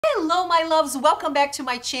Hello my loves, welcome back to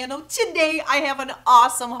my channel. Today I have an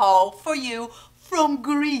awesome haul for you from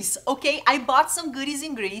Greece, okay? I bought some goodies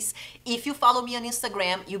in Greece. If you follow me on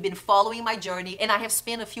Instagram, you've been following my journey, and I have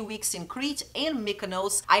spent a few weeks in Crete and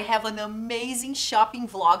Mykonos. I have an amazing shopping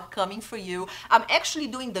vlog coming for you. I'm actually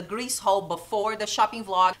doing the Greece haul before the shopping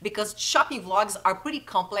vlog because shopping vlogs are pretty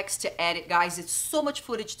complex to edit, guys. It's so much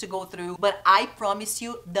footage to go through, but I promise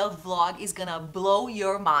you the vlog is gonna blow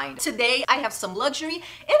your mind. Today I have some luxury and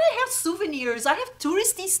I have souvenirs. I have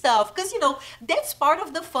touristy stuff because, you know, that's part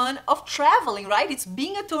of the fun of traveling, right? It's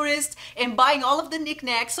being a tourist and buying all of the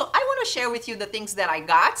knickknacks. So I want to share with you the things that I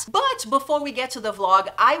got. But before we get to the vlog,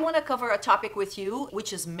 I want to cover a topic with you,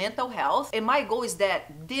 which is mental health. And my goal is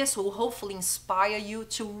that this will hopefully inspire you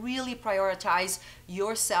to really prioritize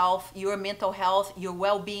yourself, your mental health, your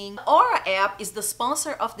well-being. Aura app is the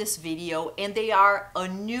sponsor of this video, and they are a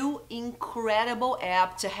new incredible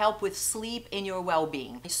app to help with sleep and your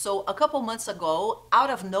well-being. So a couple months ago, out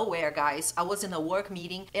of nowhere, guys, I was in a work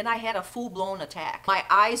meeting and I had a full-blown attack. My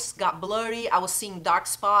eyes got blurry, I was seeing dark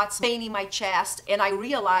spots, pain in my chest, and I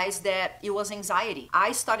realized that it was anxiety.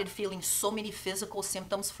 I started feeling so many physical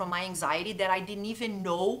symptoms from my anxiety that I didn't even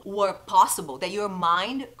know were possible, that your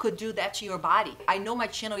mind could do that to your body. I know my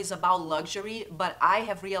channel is about luxury, but I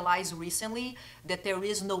have realized recently that there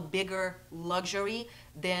is no bigger luxury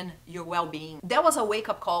than your well-being. That was a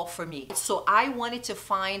wake-up call for me. So I wanted to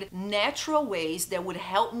find natural ways that would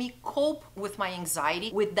help me cope with my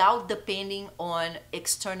anxiety without depending on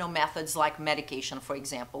external methods like medication, for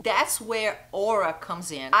example. That's where Aura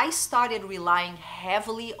comes in. I started relying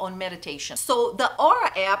heavily on meditation. So the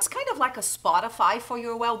Aura app is kind of like a Spotify for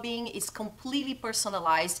your well-being. It's completely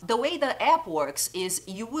personalized. The way the app works is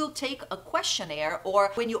you will take a questionnaire,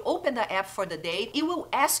 or when you open the app for the day, it will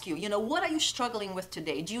ask you, what are you struggling with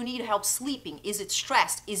today? Do you need help sleeping? Is it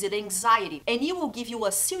stress? Is it anxiety? And it will give you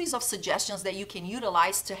a series of suggestions that you can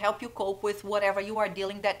utilize to help you cope with whatever you are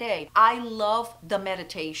dealing that day. I love the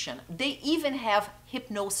meditation. They even have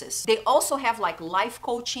hypnosis. They also have like life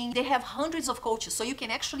coaching. They have hundreds of coaches, so you can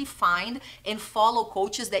actually find and follow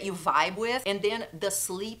coaches that you vibe with. And then the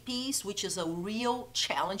sleep piece, which is a real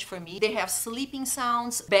challenge for me. They have sleeping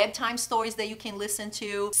sounds, bedtime stories that you can listen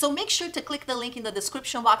to. So make sure to click the link in the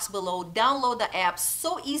description box below, download the app.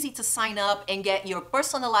 So easy to sign up and get your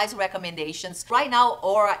personalized recommendations. Right now,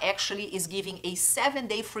 Aura actually is giving a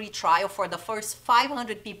 7-day free trial for the first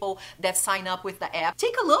 500 people that sign up with the app.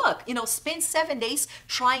 Take a look, spend 7 days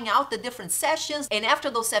trying out the different sessions, and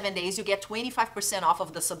after those 7 days you get 25% off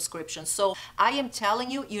of the subscription. So I am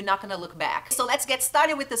telling you, you're not gonna look back. So let's get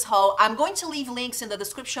started with this haul. I'm going to leave links in the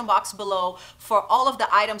description box below for all of the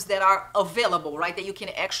items that are available, right, that you can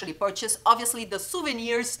actually purchase. Obviously the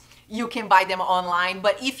souvenirs, you can buy them online,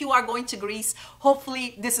 but if you are going to Greece,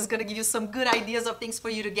 hopefully this is gonna give you some good ideas of things for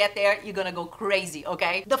you to get there. You're gonna go crazy,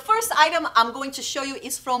 okay? The first item I'm going to show you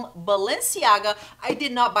is from Balenciaga. I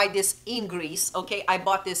did not buy this in Greece, okay? I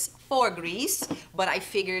bought this for Greece, but I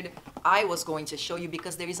figured I was going to show you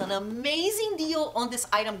because there is an amazing deal on this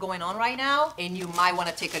item going on right now, and you might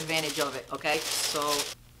wanna take advantage of it, okay? So,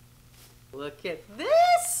 look at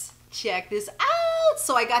this. Check this out.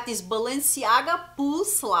 So I got these Balenciaga pool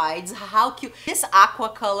slides. How cute. This aqua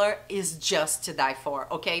color is just to die for,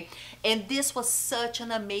 okay? And this was such an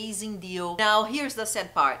amazing deal. Now here's the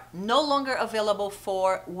sad part. No longer available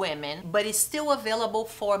for women, but it's still available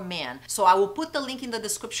for men. So I will put the link in the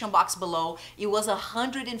description box below. It was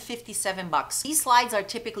 157 bucks. These slides are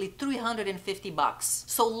typically 350 bucks.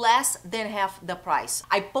 So less than half the price.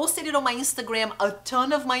 I posted it on my Instagram. A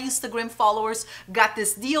ton of my Instagram followers got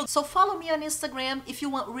this deal. So follow me on Instagram if you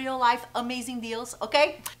want real life amazing deals,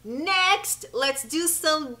 okay? Next, let's do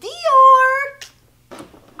some Dior.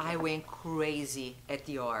 I went crazy at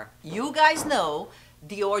Dior. You guys know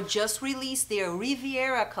Dior just released their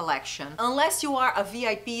Riviera collection. Unless you are a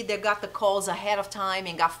VIP that got the calls ahead of time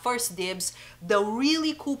and got first dibs, the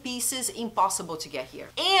really cool pieces, impossible to get here.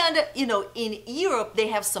 And, in Europe, they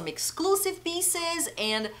have some exclusive pieces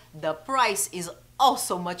and the price is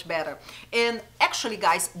also much better. And actually,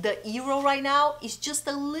 guys, the euro right now is just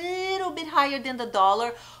a little bit higher than the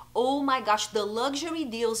dollar. Oh my gosh, the luxury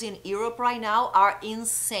deals in Europe right now are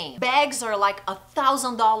insane. Bags are like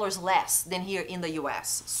 $1,000 less than here in the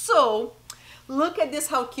US. So look at this,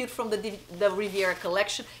 how cute, from the Riviera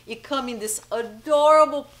collection. It comes in this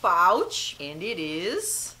adorable pouch, and it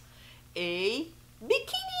is a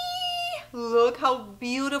bikini. Look how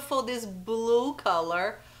beautiful this blue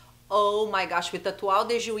color. Oh my gosh, with the Toile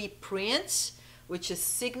de Jouy print, which is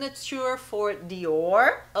signature for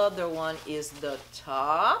Dior. Other one is the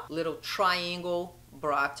top, little triangle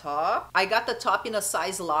bra top. I got the top in a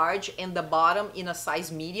size large and the bottom in a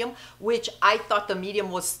size medium, which I thought the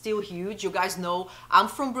medium was still huge. You guys know I'm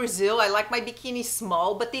from Brazil. I like my bikini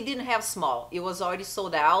small, but they didn't have small. It was already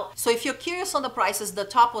sold out. So if you're curious on the prices, the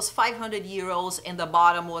top was 500 euros and the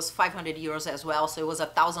bottom was 500 euros as well. So it was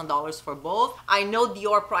 $1,000 for both. I know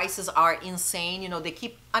Dior prices are insane. You know, they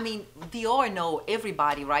keep, I mean, Dior know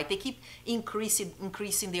everybody, right? They keep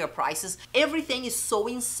increasing their prices. Everything is so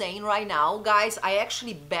insane right now, guys. I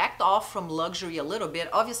actually backed off from luxury a little bit.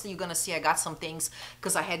 Obviously, you're gonna see I got some things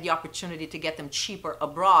because I had the opportunity to get them cheaper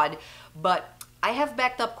abroad, but I have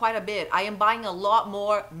backed up quite a bit. I am buying a lot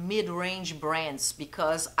more mid-range brands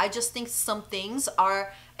because I just think some things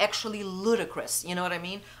are actually ludicrous. You know what I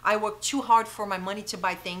mean? I work too hard for my money to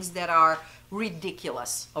buy things that are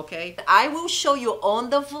ridiculous, okay? I will show you on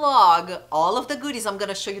the vlog all of the goodies. I'm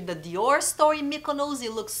gonna show you the Dior store in Mykonos.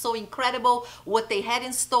 It looks so incredible. What they had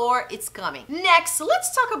in store, it's coming. Next,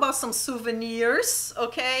 let's talk about some souvenirs,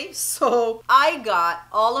 okay? So I got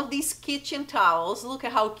all of these kitchen towels. Look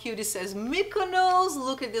at how cute it says Mykonos.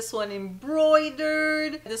 Look at this one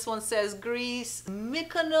embroidered. This one says Greece,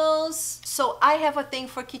 Mykonos. So I have a thing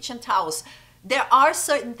for kitchen towels. There are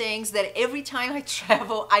certain things that every time I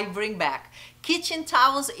travel, I bring back. Kitchen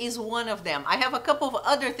towels is one of them. I have a couple of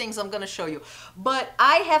other things I'm gonna show you. But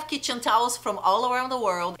I have kitchen towels from all around the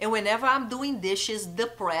world. And whenever I'm doing dishes, the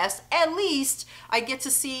press, at least I get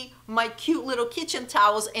to see my cute little kitchen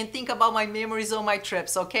towels and think about my memories on my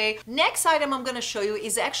trips, okay? Next item I'm gonna show you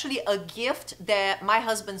is actually a gift that my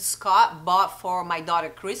husband Scott bought for my daughter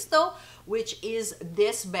Crystal, which is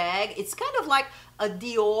this bag. It's kind of like a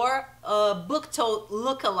Dior book tote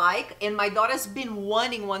look-alike, and my daughter's been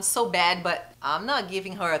wanting one so bad, but I'm not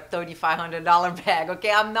giving her a $3,500 bag,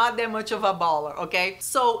 okay? I'm not that much of a baller, okay?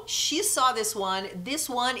 So she saw this one. This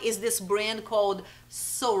one is this brand called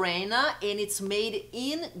Sorena, and it's made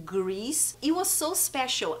in Greece. It was so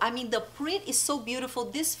special. I mean, the print is so beautiful.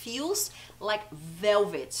 This feels like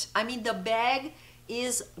velvet. I mean, the bag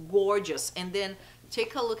is gorgeous. And then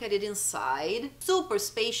take a look at it inside. Super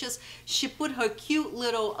spacious. She put her cute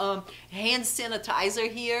little hand sanitizer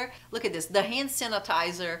here. Look at this. The hand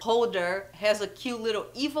sanitizer holder has a cute little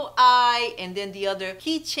evil eye, and then the other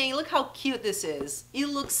keychain. Look how cute this is. It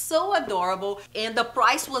looks so adorable, and the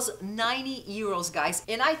price was 90 euros, guys.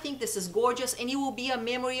 And I think this is gorgeous, and it will be a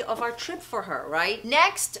memory of our trip for her, right?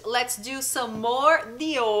 Next, let's do some more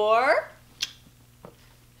Dior.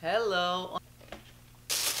 Hello.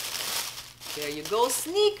 There you go,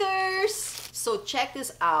 sneakers. So check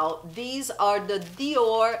this out. These are the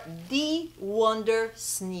Dior D Wonder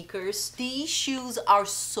sneakers. These shoes are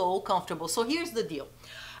so comfortable. So here's the deal.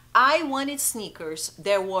 I wanted sneakers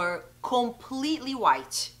that were completely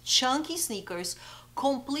white, chunky sneakers,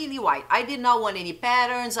 completely white. I did not want any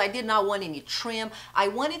patterns. I did not want any trim. I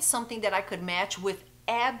wanted something that I could match with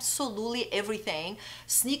absolutely everything.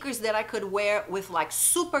 Sneakers that I could wear with like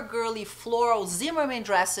super girly floral Zimmermann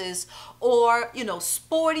dresses, or, you know,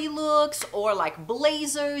 sporty looks, or like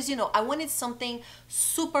blazers. You know, I wanted something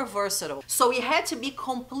super versatile. So it had to be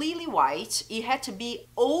completely white. It had to be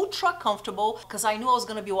ultra comfortable because I knew I was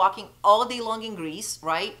going to be walking all day long in Greece,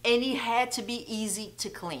 right? And it had to be easy to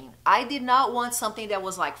clean. I did not want something that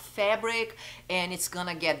was like fabric and it's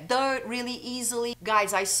gonna get dirt really easily.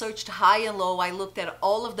 Guys, I searched high and low. I looked at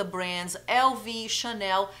all of the brands, LV,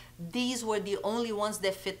 Chanel. These were the only ones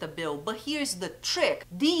that fit the bill. But here's the trick.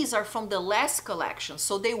 These are from the last collection.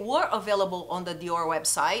 So they were available on the Dior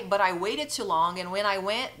website, but I waited too long, and when I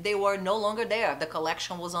went, they were no longer there. The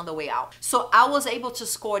collection was on the way out. So I was able to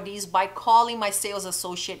score these by calling my sales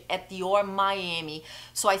associate at Dior Miami.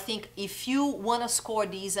 So I think if you want to score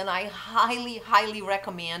these, and I highly, highly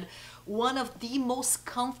recommend, one of the most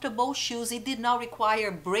comfortable shoes. It did not require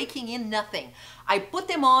breaking in, nothing. I put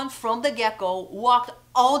them on from the get-go, walked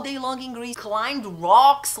all day long in Greece, climbed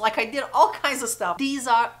rocks, like I did all kinds of stuff. These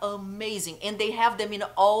are amazing, and they have them in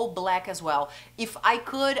all black as well. If I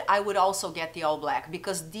could, I would also get the all black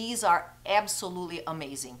because these are absolutely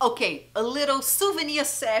amazing. Okay, a little souvenir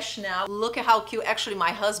sesh now. Look at how cute. Actually, my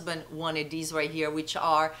husband wanted these right here, which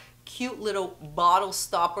are cute little bottle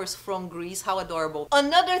stoppers from Greece. How adorable.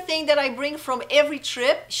 Another thing that I bring from every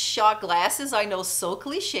trip, shot glasses. I know, so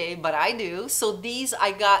cliche, but I do. So these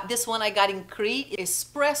I got, this one I got in Crete,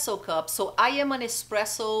 espresso cup. So I am an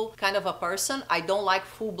espresso kind of a person. I don't like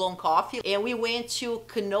full-blown coffee. And we went to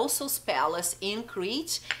Knossos Palace in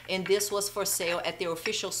Crete, and this was for sale at their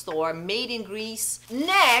official store, made in Greece.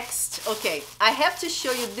 Next, okay, I have to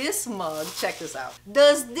show you this mug. Check this out.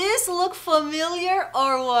 Does this look familiar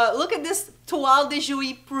or what? Look at this toile de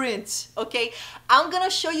jouy print, okay? I'm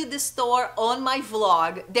gonna show you this store on my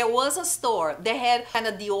vlog. There was a store that had kind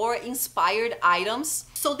of Dior inspired items.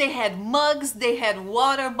 So they had mugs, they had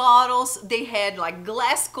water bottles, they had like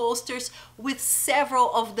glass coasters with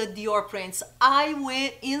several of the Dior prints. I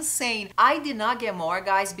went insane. I did not get more,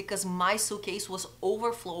 guys, because my suitcase was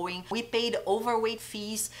overflowing. We paid overweight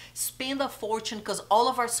fees, spent a fortune because all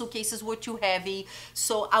of our suitcases were too heavy.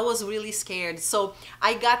 So I was really scared. So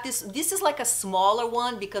I got this. This is like a smaller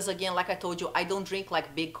one because, again, like I told you, I don't drink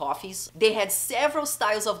like big coffees. They had several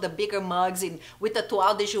styles of the bigger mugs with the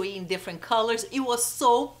toile de jouy in different colors. It was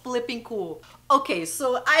so flipping cool. Okay,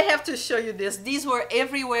 so I have to show you this. These were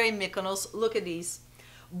everywhere in Mykonos. Look at these.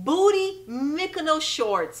 Booty Mykonos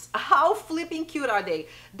shorts. How flipping cute are they?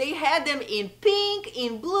 They had them in pink,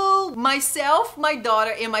 in blue. Myself, my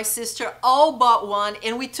daughter, and my sister all bought one,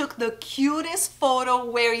 and we took the cutest photo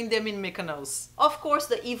wearing them in Mykonos. Of course,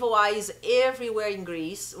 the Evil Eye is everywhere in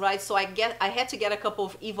Greece, right? So I had to get a couple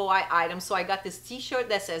of Evil Eye items. So I got this t-shirt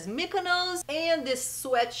that says Mykonos and this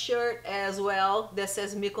sweatshirt as well that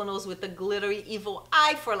says Mykonos with the glittery Evil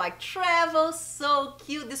Eye for like travel. So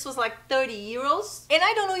cute. This was like 30 euros. And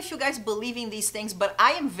I don't know if you guys believe in these things, but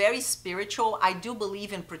I am very spiritual. I do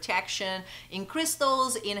believe in protection, in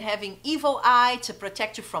crystals, in having evil eye to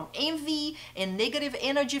protect you from envy and negative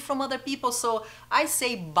energy from other people. So I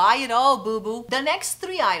say buy it all, boo-boo. The next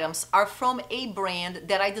three items are from a brand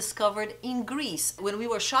that I discovered in Greece. When we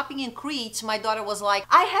were shopping in Crete, my daughter was like,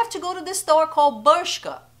 I have to go to this store called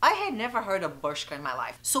Bershka. I had never heard of Bershka in my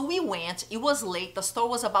life. So we went, it was late, the store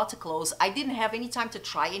was about to close. I didn't have any time to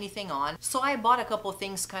try anything on. So I bought a couple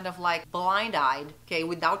things kind of like blind-eyed, okay,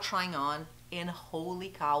 without trying on. And holy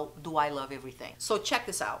cow, do I love everything. So check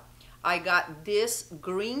this out. I got this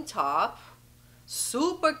green top.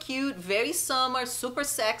 Super cute, very summer, super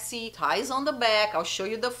sexy, ties on the back. I'll show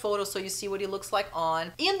you the photo so you see what it looks like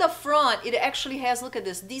on. In the front, it actually has, look at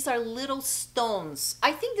this, these are little stones.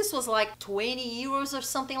 I think this was like 20 euros or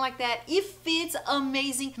something like that. It fits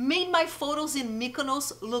amazing, made my photos in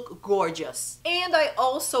Mykonos look gorgeous. And I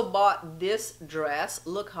also bought this dress,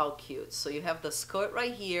 look how cute. So you have the skirt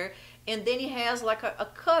right here, and then it has like a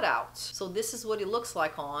cutout. So this is what it looks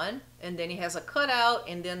like on. And then it has a cutout,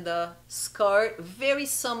 and then the skirt, very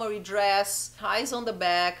summery dress, ties on the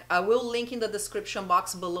back. I will link in the description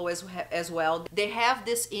box below as well. They have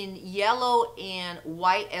this in yellow and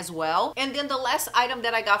white as well. And then the last item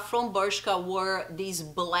that I got from Bershka were these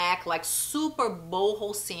black, like super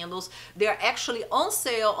boho sandals. They're actually on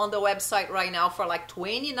sale on the website right now for like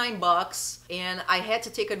 29 bucks. And I had to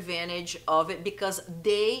take advantage of it because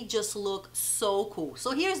they just look so cool.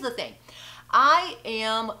 So here's the thing. I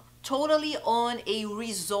am totally on a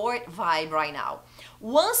resort vibe right now.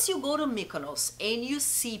 Once you go to Mykonos and you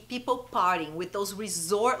see people partying with those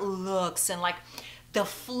resort looks and like the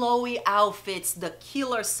flowy outfits, the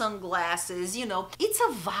killer sunglasses, you know, it's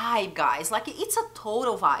a vibe, guys. Like it's a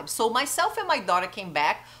total vibe. So myself and my daughter came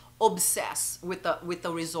back obsessed with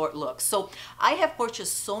the resort look. So I have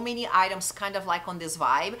purchased so many items kind of like on this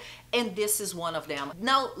vibe, and this is one of them.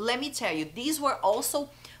 Now let me tell you, these were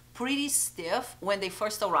also pretty stiff when they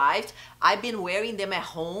first arrived. I've been wearing them at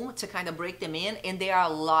home to kind of break them in, and they are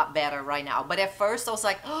a lot better right now. But at first I was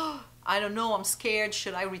like, oh, I don't know, I'm scared,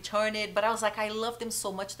 should I return it? But I was like, I love them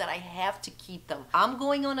so much that I have to keep them. I'm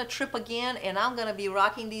going on a trip again, and I'm gonna be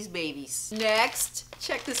rocking these babies. Next,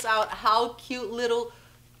 check this out, how cute little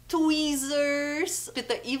tweezers with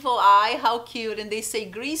the evil eye, how cute, and they say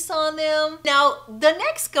Greece on them. Now the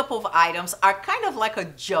next couple of items are kind of like a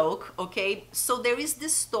joke, okay? So there is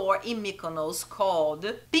this store in Mykonos called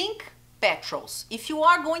Pink Petros. If you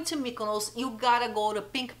are going to Mykonos, you gotta go to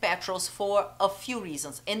Pink Petros for a few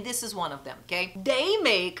reasons, and this is one of them, okay? They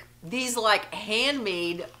make these like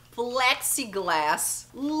handmade plexiglass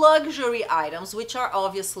luxury items, which are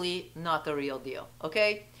obviously not the real deal,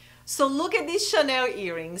 okay? So look at these Chanel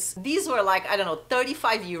earrings. These were like, I don't know,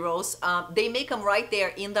 35 euros. They make them right there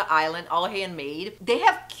in the island, all handmade. They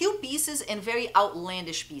have cute pieces and very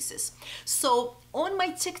outlandish pieces. So on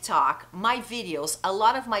my TikTok, my videos, a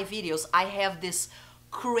lot of my videos, I have this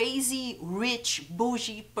crazy rich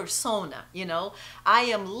bougie persona, you know. I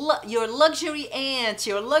am your luxury aunt,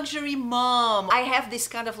 your luxury mom. I have this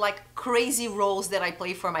kind of like crazy roles that I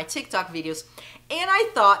play for my TikTok videos, and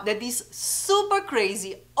I thought that these super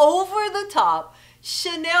crazy over the top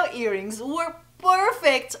Chanel earrings were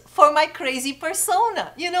perfect for my crazy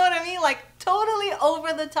persona. You know what I mean? Like totally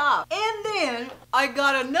over the top. And then I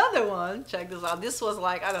got another one. Check this out. This was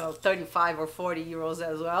like, I don't know, 35 or 40 euros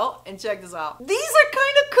as well. And check this out. These are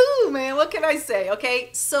kind of cool, man. What can I say? Okay,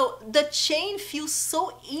 so the chain feels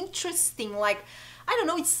so interesting. Like, I don't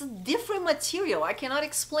know, it's a different material. I cannot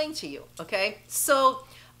explain to you, okay? So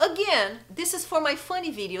again, this is for my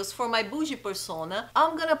funny videos, for my bougie persona.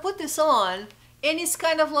 I'm gonna put this on, and it's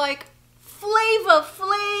kind of like Flavor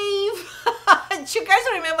Flav. Do you guys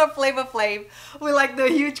remember Flavor Flav with like the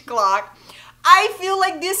huge clock? I feel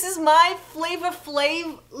like this is my Flavor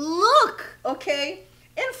Flav look, okay?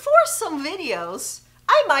 And for some videos,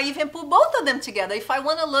 I might even put both of them together if I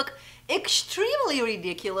want to look extremely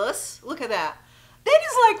ridiculous. Look at that. That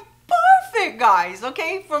is like perfect, guys,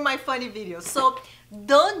 okay, for my funny videos. So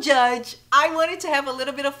don't judge. I wanted to have a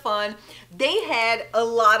little bit of fun. They had a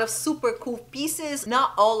lot of super cool pieces.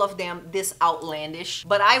 Not all of them this outlandish,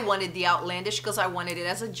 but I wanted the outlandish because I wanted it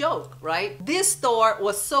as a joke, right? This store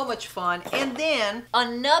was so much fun. And then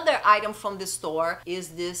another item from the store is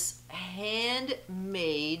this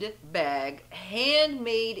handmade bag,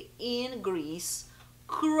 handmade in Greece,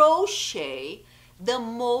 crochet, the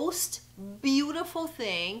most beautiful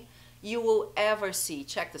thing you will ever see.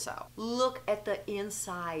 Check this out. Look at the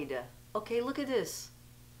inside. Okay, look at this.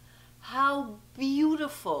 How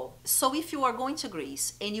beautiful. So if you are going to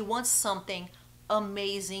Greece and you want something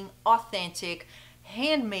amazing, authentic,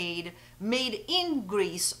 handmade, made in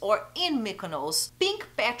Greece or in Mykonos, Pink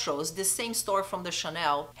Petros, the same store from the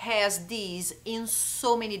Chanel, has these in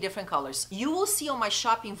so many different colors. You will see on my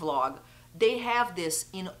shopping vlog, they have this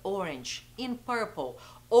in orange, in purple,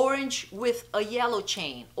 orange with a yellow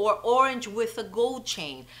chain, or orange with a gold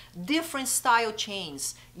chain, different style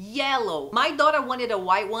chains, yellow. My daughter wanted a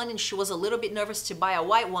white one and she was a little bit nervous to buy a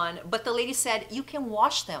white one, but the lady said you can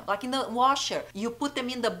wash them, like in the washer. You put them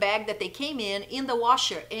in the bag that they came in the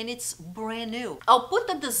washer, and it's brand new. I'll put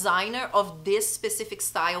the designer of this specific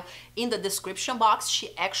style in the description box.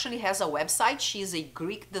 She actually has a website. She's a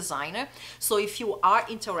Greek designer. So if you are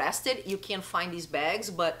interested, you can find these bags,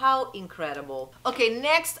 but how incredible. Okay,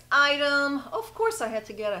 next item. Of course I had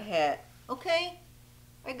to get a hat, okay?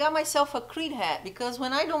 I got myself a Creed hat because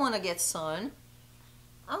when I don't want to get sun,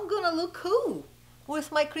 I'm gonna look cool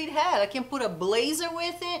with my Creed hat. I can put a blazer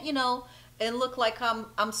with it, you know, and look like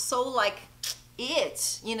I'm so like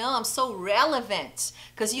it, you know, I'm so relevant,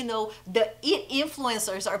 because you know the it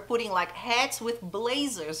influencers are putting like hats with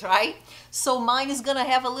blazers, right? So mine is gonna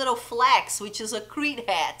have a little flex, which is a Creed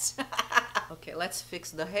hat. Okay, let's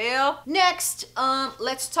fix the hair. Next,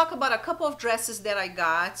 let's talk about a couple of dresses that I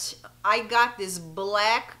got. I got this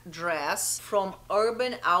black dress from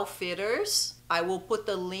Urban Outfitters. I will put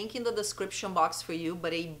the link in the description box for you,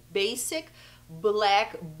 but a basic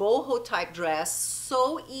black boho type dress,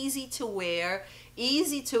 so easy to wear,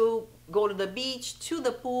 easy to go to the beach, to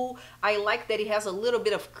the pool. I like that it has a little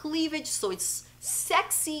bit of cleavage, so it's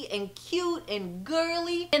sexy and cute and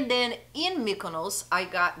girly. And then in Mykonos, I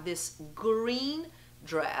got this green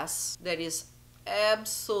dress that is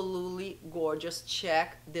absolutely gorgeous.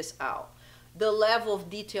 Check this out. The level of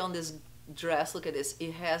detail on this dress, look at this.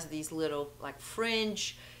 It has these little like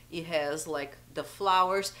fringe. It has like the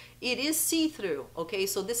flowers. It is see-through, okay?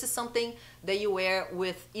 So this is something that you wear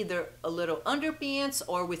with either a little underpants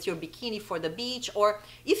or with your bikini for the beach, or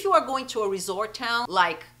if you are going to a resort town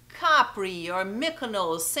like Capri or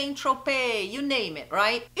Mykonos, Saint-Tropez, you name it,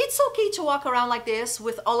 right? It's okay to walk around like this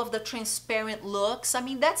with all of the transparent looks. I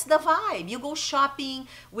mean, that's the vibe. You go shopping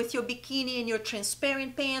with your bikini and your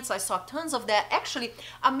transparent pants. I saw tons of that. Actually,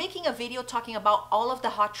 I'm making a video talking about all of the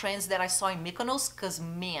hot trends that I saw in Mykonos, because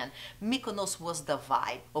man, Mykonos was the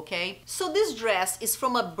vibe, okay? So this dress is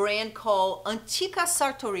from a brand called Antica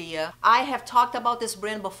Sartoria. I have talked about this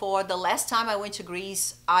brand before. The last time I went to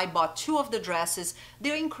Greece, I bought 2 of the dresses.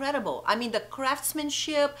 They're incredible. I mean, the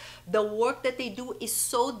craftsmanship, the work that they do is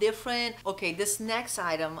so different. Okay, this next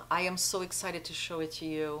item, I am so excited to show it to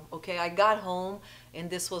you. Okay, I got home and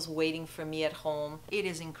this was waiting for me at home. It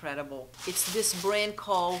is incredible. It's this brand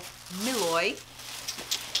called Milloy.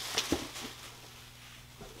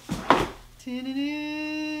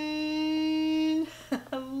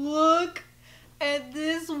 Look at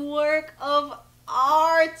this work of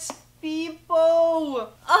art, people.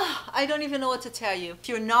 I don't even know what to tell you. If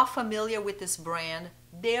you're not familiar with this brand,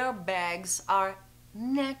 their bags are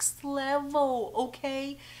next level,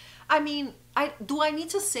 okay? I mean, do I need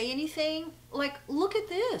to say anything? Like, look at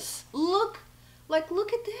this. Look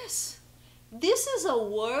at this. This is a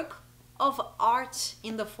work of art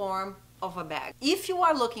in the form of a bag. If you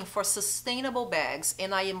are looking for sustainable bags,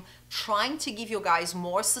 and I am trying to give you guys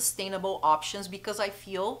more sustainable options because I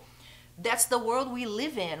feel that's the world we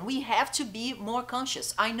live in. We have to be more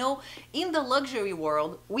conscious. I know in the luxury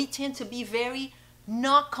world, we tend to be very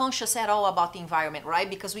not conscious at all about the environment, right?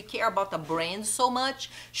 Because we care about the brand so much.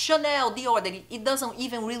 Chanel, Dior, that it doesn't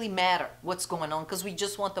even really matter what's going on because we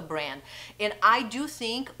just want the brand. And I do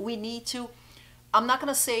think we need to, I'm not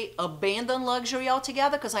gonna say abandon luxury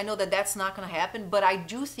altogether because I know that that's not gonna happen, but I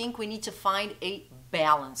do think we need to find a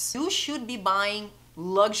balance. You should be buying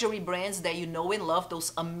luxury brands that you know and love,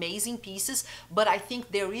 those amazing pieces, but I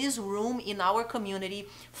think there is room in our community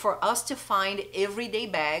for us to find everyday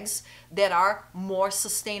bags that are more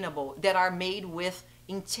sustainable, that are made with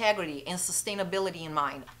integrity and sustainability in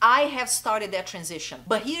mind. I have started that transition.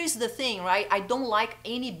 But here's the thing, right? I don't like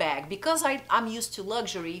any bag. Because I'm used to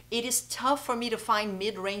luxury, it is tough for me to find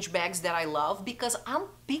mid-range bags that I love because I'm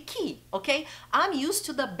picky, okay? I'm used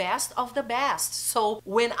to the best of the best. So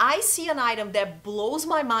when I see an item that blows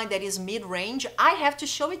my mind that is mid-range, I have to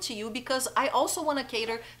show it to you because I also want to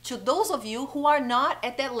cater to those of you who are not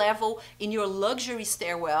at that level in your luxury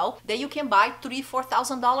stairwell that you can buy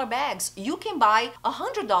 $3,000-$4,000 bags. You can buy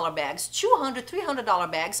 $100 bags, $200,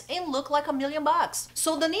 $300 bags and look like $1 million.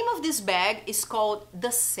 So the name of this bag is called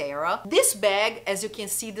the Sarah. This bag, as you can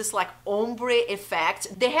see, this like ombre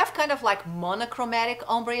effect. They have kind of like monochromatic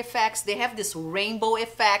ombre effects. They have this rainbow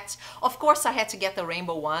effect. Of course, I had to get the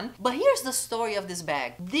rainbow one. But here's the story of this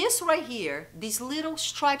bag. This right here, these little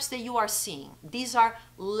stripes that you are seeing, these are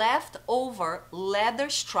leftover leather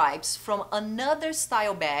stripes from another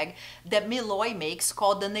style bag that Milloy makes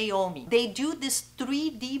called the Naomi. They do this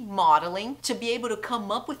 3D modeling to be able to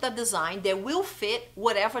come up with a design that will fit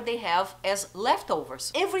whatever they have as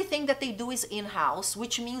leftovers. Everything that they do is in-house,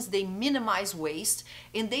 which means they minimize waste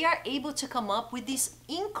and they are able to come up with these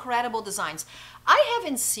incredible designs. I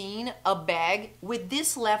haven't seen a bag with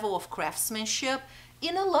this level of craftsmanship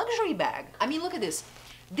in a luxury bag. I mean, look at this.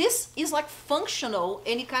 This is like functional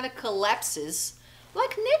and it kind of collapses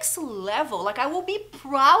like next level. Like I will be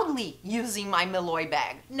proudly using my Milloy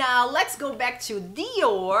bag. Now let's go back to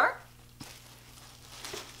Dior.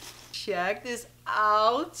 Check this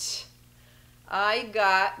out. I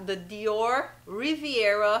got the Dior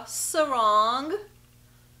Riviera sarong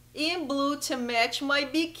in blue to match my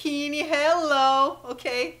bikini. Hello,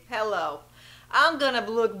 okay, hello. I'm gonna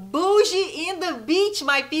look bougie in the beach,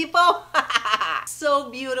 my people. So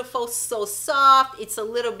beautiful, so soft. It's a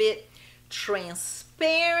little bit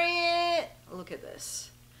transparent. Look at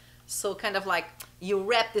this. So kind of like you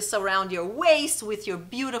wrap this around your waist with your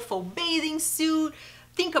beautiful bathing suit.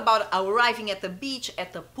 Think about arriving at the beach,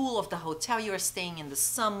 at the pool of the hotel you're staying in the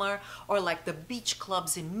summer, or like the beach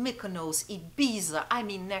clubs in Mykonos, Ibiza. I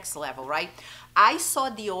mean, next level, right? I saw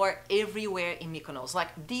Dior everywhere in Mykonos.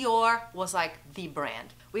 Like Dior was like the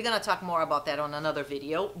brand. We're gonna talk more about that on another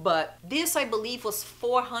video, but this I believe was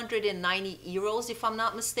 490 euros if I'm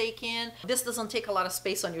not mistaken. This doesn't take a lot of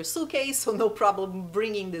space on your suitcase, so no problem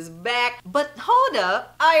bringing this back. But hold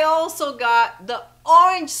up, I also got the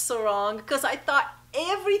orange sarong because I thought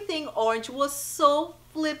everything orange was so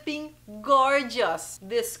flipping gorgeous.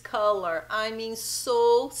 This color, I mean,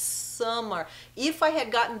 so summer. If I had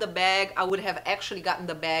gotten the bag, I would have actually gotten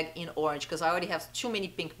the bag in orange because I already have too many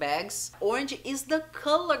pink bags. Orange is the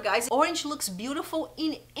color, guys. Orange looks beautiful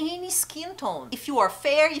in any skin tone. If you are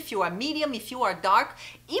fair, if you are medium, if you are dark,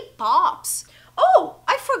 it pops. Oh,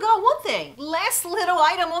 I forgot one thing. Last little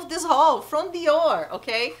item of this haul from Dior,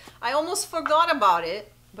 okay? I almost forgot about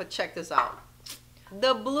it, but check this out.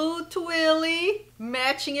 The blue twilly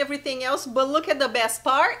matching everything else, but look at the best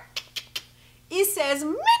part. It says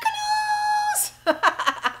Mykonos!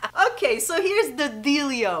 Okay, so here's the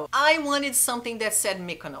dealio. I wanted something that said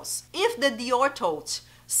Mykonos. If the Dior tote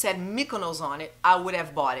said Mykonos on it, I would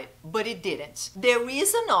have bought it, but it didn't. There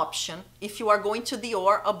is an option. If you are going to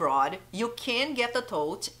Dior abroad, you can get the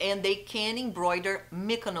tote and they can embroider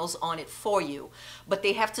Mykonos on it for you, but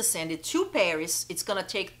they have to send it to Paris. It's gonna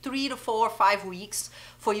take 3 to 4 or 5 weeks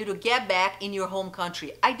for you to get back in your home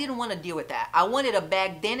country. I didn't want to deal with that. I wanted a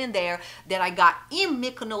bag then and there that I got in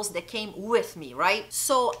Mykonos that came with me, right?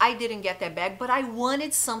 So I didn't get that bag, but I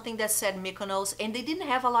wanted something that said Mykonos and they didn't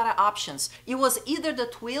have a lot of options. It was either the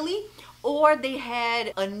twilly or they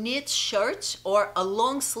had a knit shirt or a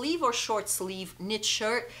long sleeve or short sleeve knit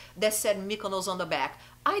shirt that said Mykonos on the back.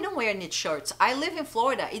 I don't wear knit shirts. I live in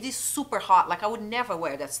Florida. It is super hot. Like I would never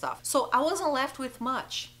wear that stuff. So I wasn't left with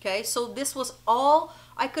much, okay? So this was all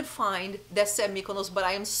I could find that said Mykonos, but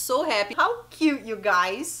I am so happy. How cute, you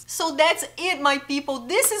guys. So that's it, my people.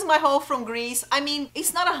 This is my haul from Greece. I mean,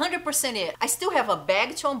 it's not 100% it. I still have a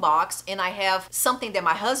bag to unbox and I have something that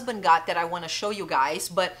my husband got that I want to show you guys,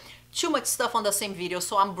 but too much stuff on the same video,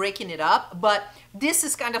 so I'm breaking it up. But this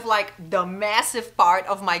is kind of like the massive part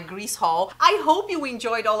of my Greece haul. I hope you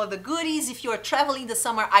enjoyed all of the goodies. If you are traveling this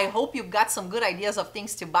summer, I hope you've got some good ideas of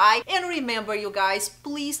things to buy. And remember, you guys,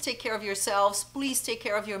 please take care of yourselves. Please take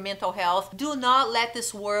care of your mental health. Do not let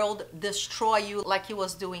this world destroy you like it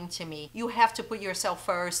was doing to me. You have to put yourself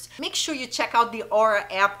first. Make sure you check out the Aura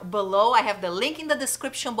app below. I have the link in the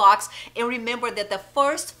description box. And remember that the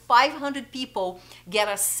first 500 people get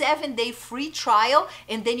a 7-day free trial,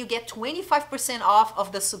 and then you get 25% off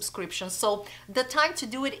of the subscription. So the time to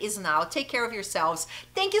do it is now. Take care of yourselves.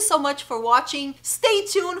 Thank you so much for watching. Stay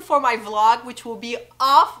tuned for my vlog, which will be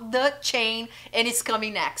off the chain, and it's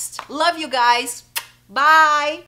coming next. Love you guys. Bye.